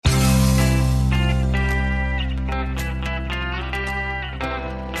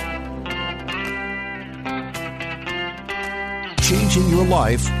changing your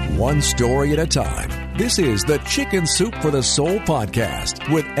life one story at a time. This is the Chicken Soup for the Soul podcast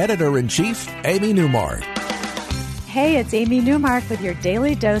with Editor-in-Chief Amy Newmark. Hey, it's Amy Newmark with your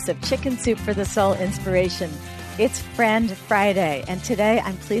daily dose of Chicken Soup for the Soul inspiration. It's Friend Friday, and today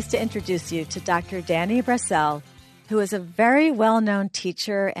I'm pleased to introduce you to Dr. Danny Brassell, who is a very well-known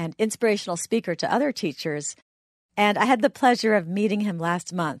teacher and inspirational speaker to other teachers. And I had the pleasure of meeting him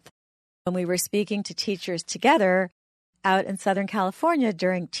last month when we were speaking to teachers together out in Southern California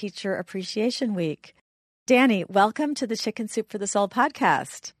during Teacher Appreciation Week. Danny, welcome to the Chicken Soup for the Soul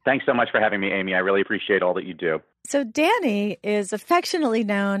podcast. Thanks so much for having me, Amy. I really appreciate all that you do. So Danny is affectionately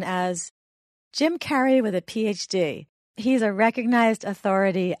known as Jim Carrey with a PhD. He's a recognized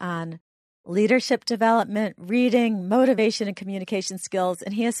authority on leadership development, reading, motivation, and communication skills,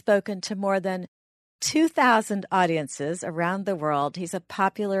 and he has spoken to more than 2,000 audiences around the world. He's a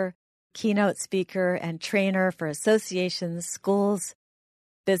popular keynote speaker and trainer for associations, schools,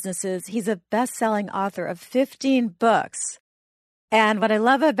 businesses. He's a best-selling author of 15 books. And what I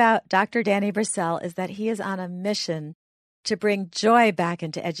love about Dr. Danny Brassell is that he is on a mission to bring joy back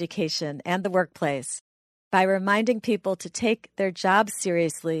into education and the workplace by reminding people to take their jobs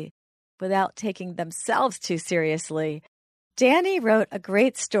seriously without taking themselves too seriously. Danny wrote a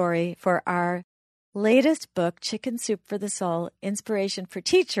great story for our latest book, Chicken Soup for the Soul, Inspiration for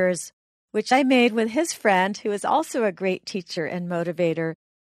Teachers, which I made with his friend, who is also a great teacher and motivator,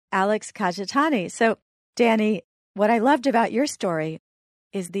 Alex Kajitani. So, Danny, what I loved about your story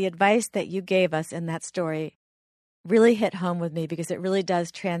is the advice that you gave us in that story really hit home with me because it really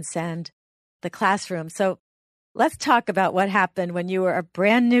does transcend the classroom. So let's talk about what happened when you were a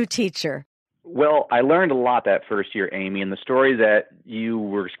brand new teacher. Well, I learned a lot that first year, Amy, and the story that you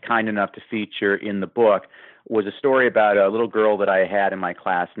were kind enough to feature in the book was a story about a little girl that I had in my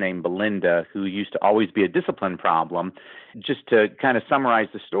class named Belinda, who used to always be a discipline problem. Just to kind of summarize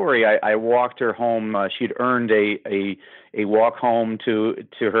the story, I walked her home. She'd earned a walk home to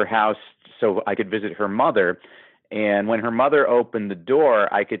her house so I could visit her mother. And when her mother opened the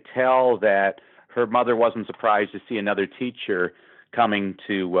door, I could tell that her mother wasn't surprised to see another teacher coming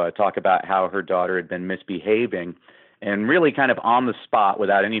to talk about how her daughter had been misbehaving. And really kind of on the spot,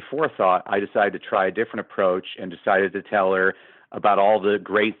 without any forethought, I decided to try a different approach and decided to tell her about all the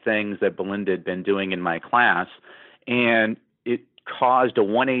great things that Belinda had been doing in my class. And it caused a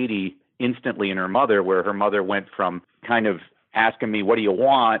 180 instantly in her mother, where her mother went from kind of asking me, "What do you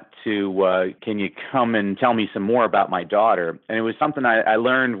want?" to, "Can you come and tell me some more about my daughter?" And it was something I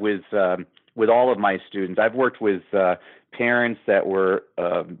learned with all of my students. I've worked with parents that were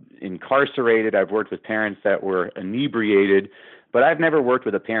incarcerated. I've worked with parents that were inebriated, but I've never worked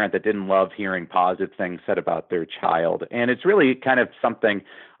with a parent that didn't love hearing positive things said about their child. And it's really kind of something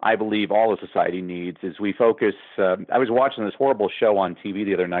I believe all of society needs is we focus. I was watching this horrible show on TV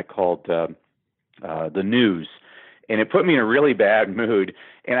the other night called The News, and it put me in a really bad mood.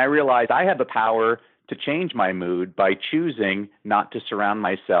 And I realized I had the power to change my mood by choosing not to surround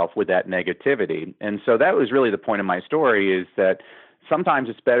myself with that negativity. And so that was really the point of my story, is that sometimes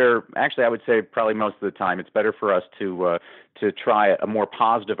it's better, actually I would say probably most of the time, it's better for us to try a more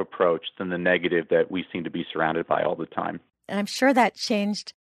positive approach than the negative that we seem to be surrounded by all the time. And I'm sure that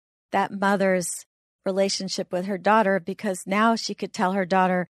changed that mother's relationship with her daughter, because now she could tell her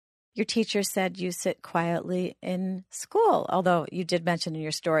daughter, "Your teacher said you sit quietly in school." Although you did mention in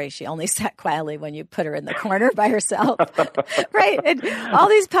your story she only sat quietly when you put her in the corner by herself. Right. And all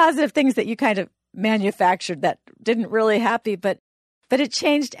these positive things that you kind of manufactured that didn't really happen, but it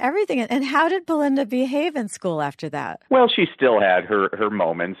changed everything. And how did Belinda behave in school after that? Well, she still had her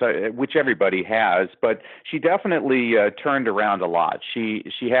moments, which everybody has, but she definitely turned around a lot. She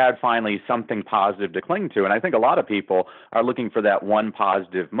had finally something positive to cling to, and I think a lot of people are looking for that one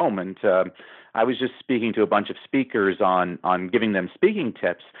positive moment. I was just speaking to a bunch of speakers on giving them speaking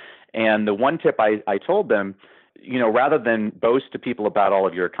tips, and the one tip I told them, rather than boast to people about all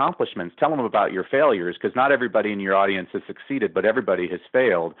of your accomplishments, tell them about your failures, because not everybody in your audience has succeeded, but everybody has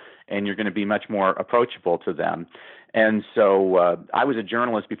failed, and you're going to be much more approachable to them. And so I was a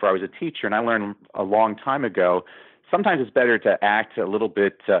journalist before I was a teacher, and I learned a long time ago, sometimes it's better to act a little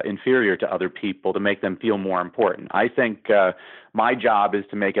bit inferior to other people to make them feel more important. I think my job is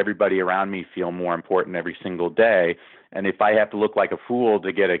to make everybody around me feel more important every single day, and if I have to look like a fool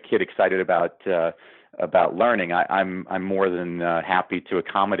to get a kid excited about learning, I'm more than happy to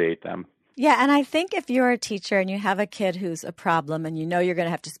accommodate them. Yeah, and I think if you're a teacher and you have a kid who's a problem and you know you're going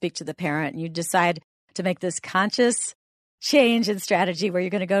to have to speak to the parent and you decide to make this conscious change in strategy where you're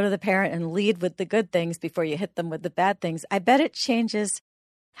going to go to the parent and lead with the good things before you hit them with the bad things, I bet it changes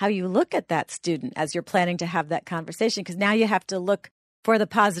how you look at that student as you're planning to have that conversation, because now you have to look for the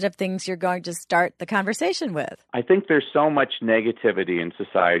positive things you're going to start the conversation with. I think there's so much negativity in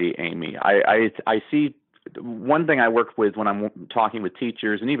society, Amy. I see one thing I work with when I'm talking with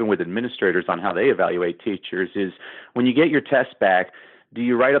teachers and even with administrators on how they evaluate teachers is when you get your test back, do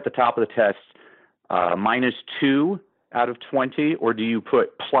you write at the top of the test -2 out of 20, or do you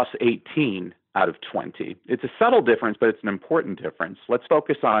put +18 out of 20? It's a subtle difference, but it's an important difference. Let's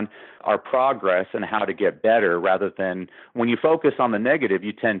focus on our progress and how to get better rather than when you focus on the negative,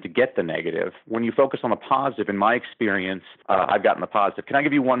 you tend to get the negative. When you focus on the positive, in my experience, I've gotten the positive. Can I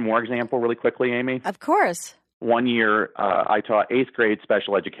give you one more example really quickly, Amy? Of course. One year, I taught 8th grade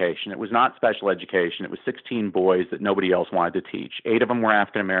special education. It was not special education. It was 16 boys that nobody else wanted to teach. 8 of them were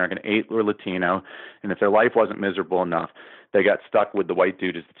African American, 8 were Latino, and if their life wasn't miserable enough, they got stuck with the white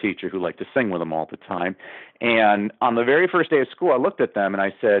dude as the teacher who liked to sing with them all the time. And on the very first day of school, I looked at them and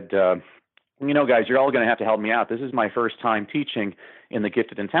I said, guys, you're all going to have to help me out. This is my first time teaching in the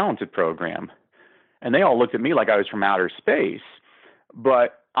Gifted and Talented program. And they all looked at me like I was from outer space.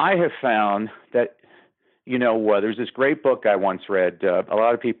 But I have found that there's this great book I once read. A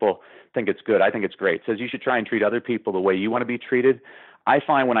lot of people think it's good. I think it's great. It says you should try and treat other people the way you want to be treated. I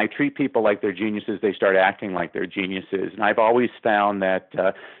find when I treat people like they're geniuses, they start acting like they're geniuses. And I've always found that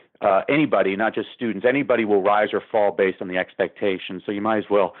anybody, not just students, anybody will rise or fall based on the expectations. So you might as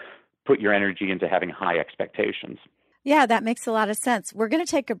well put your energy into having high expectations. Yeah, that makes a lot of sense. We're going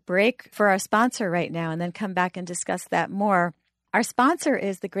to take a break for our sponsor right now and then come back and discuss that more. Our sponsor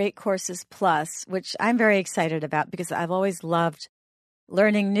is the Great Courses Plus, which I'm very excited about because I've always loved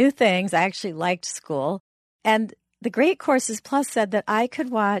learning new things. I actually liked school. And the Great Courses Plus said that I could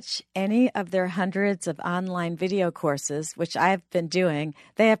watch any of their hundreds of online video courses, which I've been doing.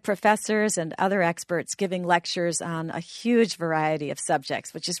 They have professors and other experts giving lectures on a huge variety of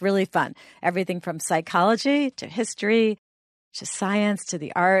subjects, which is really fun. Everything from psychology to history to science to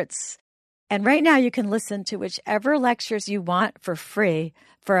the arts. And right now you can listen to whichever lectures you want for free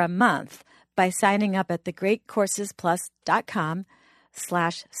for a month by signing up at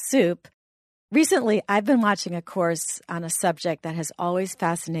thegreatcoursesplus.com/soup. Recently, I've been watching a course on a subject that has always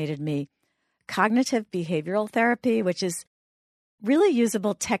fascinated me, cognitive behavioral therapy, which is really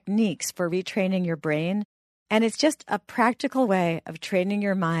usable techniques for retraining your brain. And it's just a practical way of training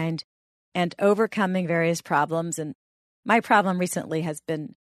your mind and overcoming various problems. And my problem recently has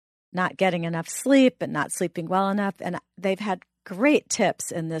been not getting enough sleep and not sleeping well enough. And they've had great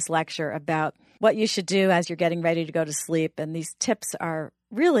tips in this lecture about what you should do as you're getting ready to go to sleep. And these tips are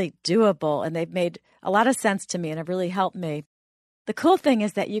really doable, and they've made a lot of sense to me and have really helped me. The cool thing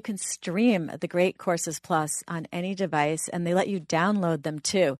is that you can stream the Great Courses Plus on any device, and they let you download them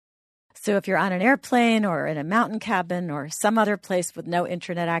too. So if you're on an airplane or in a mountain cabin or some other place with no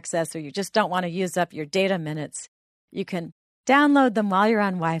internet access, or you just don't want to use up your data minutes, you can download them while you're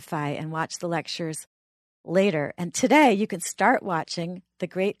on Wi-Fi and watch the lectures later. And today you can start watching the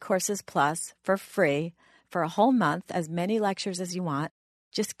Great Courses Plus for free for a whole month, as many lectures as you want.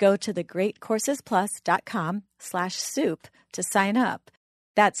 Just go to thegreatcoursesplus.com/soup to sign up.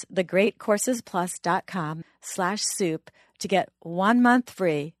 That's thegreatcoursesplus.com/soup to get 1 month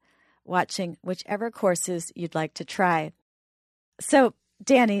free watching whichever courses you'd like to try. So,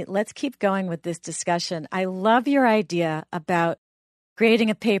 Danny, let's keep going with this discussion. I love your idea about grading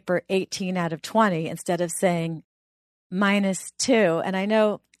a paper 18 out of 20 instead of saying -2. And I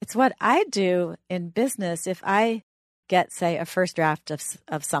know it's what I do in business if I get, say, a first draft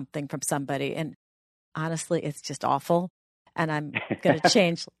of something from somebody, and honestly, it's just awful, and I'm going to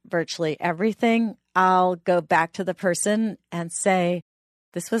change virtually everything. I'll go back to the person and say,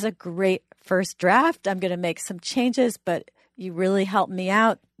 this was a great first draft. I'm going to make some changes, but you really helped me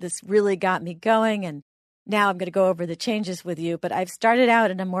out. This really got me going, and now I'm going to go over the changes with you. But I've started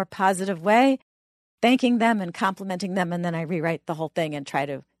out in a more positive way, thanking them and complimenting them, and then I rewrite the whole thing and try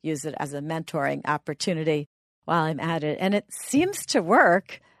to use it as a mentoring opportunity while I'm at it. And it seems to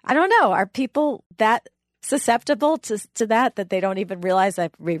work. I don't know. Are people that susceptible to that they don't even realize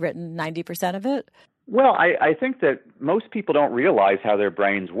I've rewritten 90% of it? Well, I think that most people don't realize how their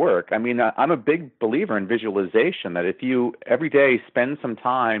brains work. I mean, I'm a big believer in visualization, that if you every day spend some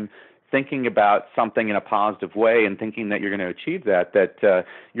time thinking about something in a positive way and thinking that you're going to achieve that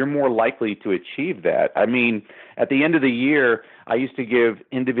you're more likely to achieve that. I mean, at the end of the year, I used to give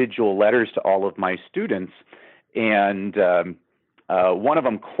individual letters to all of my students, and one of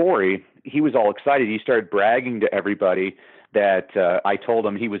them, Corey, he was all excited. He started bragging to everybody that I told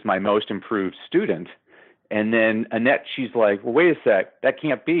him he was my most improved student. And then Annette, she's like, well, wait a sec, that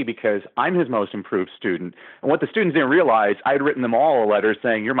can't be because I'm his most improved student. And what the students didn't realize, I had written them all a letter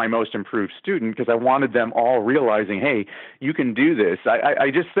saying, you're my most improved student, because I wanted them all realizing, hey, you can do this.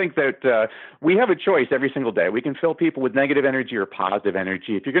 I just think that we have a choice every single day. We can fill people with negative energy or positive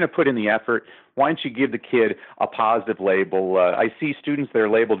energy. If you're going to put in the effort, why don't you give the kid a positive label? I see students that are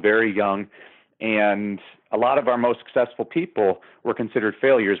labeled very young, and a lot of our most successful people were considered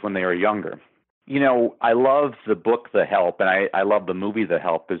failures when they were younger. You know, I love the book The Help, and I love the movie The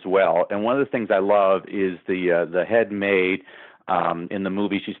Help as well. And one of the things I love is the head maid in the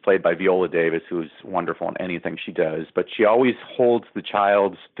movie. She's played by Viola Davis, who's wonderful in anything she does. But she always holds the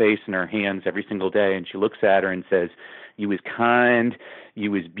child's face in her hands every single day, and she looks at her and says, you was kind,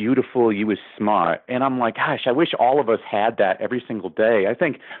 you was beautiful, you was smart. And I'm like, gosh, I wish all of us had that every single day. I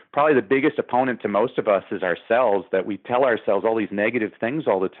think probably the biggest opponent to most of us is ourselves, that we tell ourselves all these negative things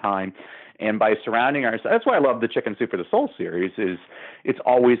all the time. And by surrounding ourselves, that's why I love the Chicken Soup for the Soul series, is it's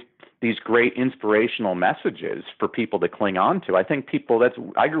always these great inspirational messages for people to cling on to. I think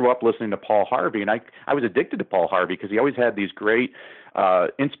I grew up listening to Paul Harvey, and I was addicted to Paul Harvey because he always had these great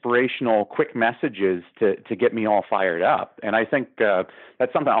inspirational, quick messages to get me all fired up. And I think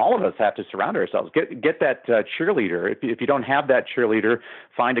that's something all of us have to surround ourselves. Get that cheerleader. If you don't have that cheerleader,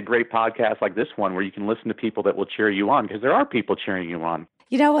 find a great podcast like this one where you can listen to people that will cheer you on, because there are people cheering you on.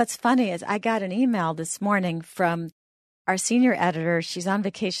 You know, what's funny is I got an email this morning from our senior editor. She's on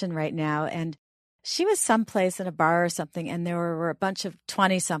vacation right now, and she was someplace in a bar or something, and there were a bunch of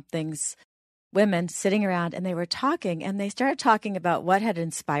 20-somethings women sitting around, and they were talking, and they started talking about what had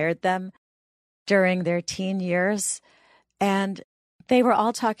inspired them during their teen years. And they were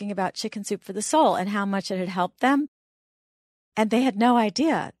all talking about Chicken Soup for the Soul and how much it had helped them. And they had no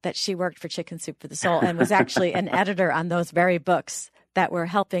idea that she worked for Chicken Soup for the Soul and was actually an editor on those very books that were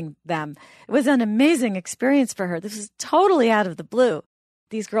helping them. It was an amazing experience for her. This was totally out of the blue.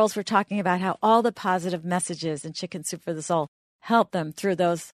 These girls were talking about how all the positive messages in Chicken Soup for the Soul helped them through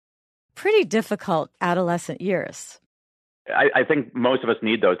those pretty difficult adolescent years. I think most of us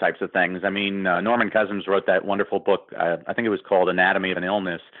need those types of things. I mean, Norman Cousins wrote that wonderful book, I think it was called Anatomy of an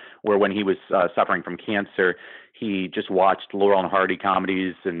Illness, where when he was suffering from cancer, he just watched Laurel and Hardy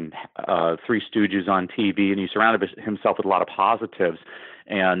comedies and Three Stooges on TV, and he surrounded himself with a lot of positives.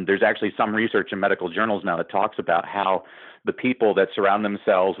 And there's actually some research in medical journals now that talks about how the people that surround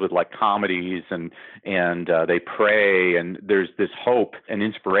themselves with like comedies and they pray and there's this hope and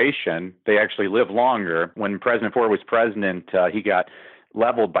inspiration, they actually live longer. When President Ford was president, he got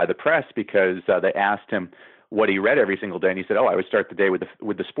leveled by the press because they asked him what he read every single day, and he said, I would start the day with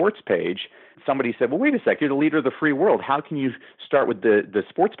the sports page. Somebody said, well, wait a sec, you're the leader of the free world. How can you start with the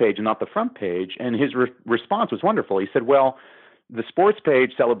sports page and not the front page? And his response was wonderful. He said, well, the sports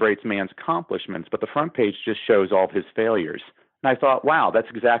page celebrates man's accomplishments, but the front page just shows all of his failures. And I thought, wow, that's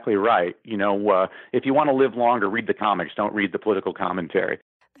exactly right. You know, if you want to live longer, read the comics. Don't read the political commentary.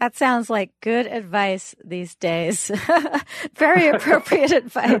 That sounds like good advice these days. Very appropriate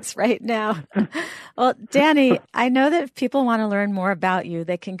advice right now. Well, Danny, I know that if people want to learn more about you,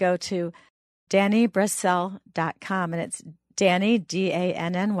 they can go to DannyBrassell.com, and it's Danny,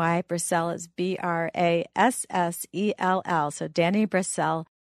 D-A-N-N-Y, Brassell is B-R-A-S-S-E-L-L. So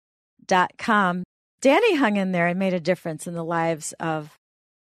DannyBrassell.com. Danny hung in there and made a difference in the lives of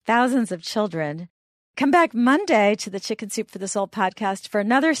thousands of children. Come back Monday to the Chicken Soup for the Soul podcast for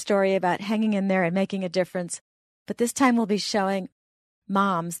another story about hanging in there and making a difference. But this time we'll be showing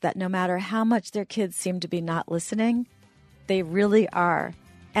moms that no matter how much their kids seem to be not listening, they really are.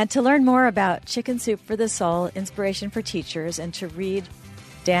 And to learn more about Chicken Soup for the Soul, Inspiration for Teachers, and to read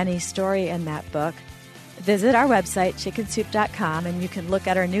Danny's story in that book, visit our website, chickensoup.com, and you can look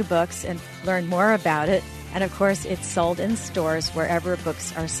at our new books and learn more about it. And of course, it's sold in stores wherever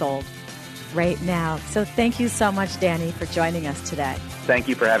books are sold right now. So thank you so much, Danny, for joining us today. Thank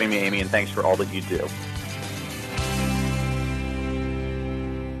you for having me, Amy, and thanks for all that you do.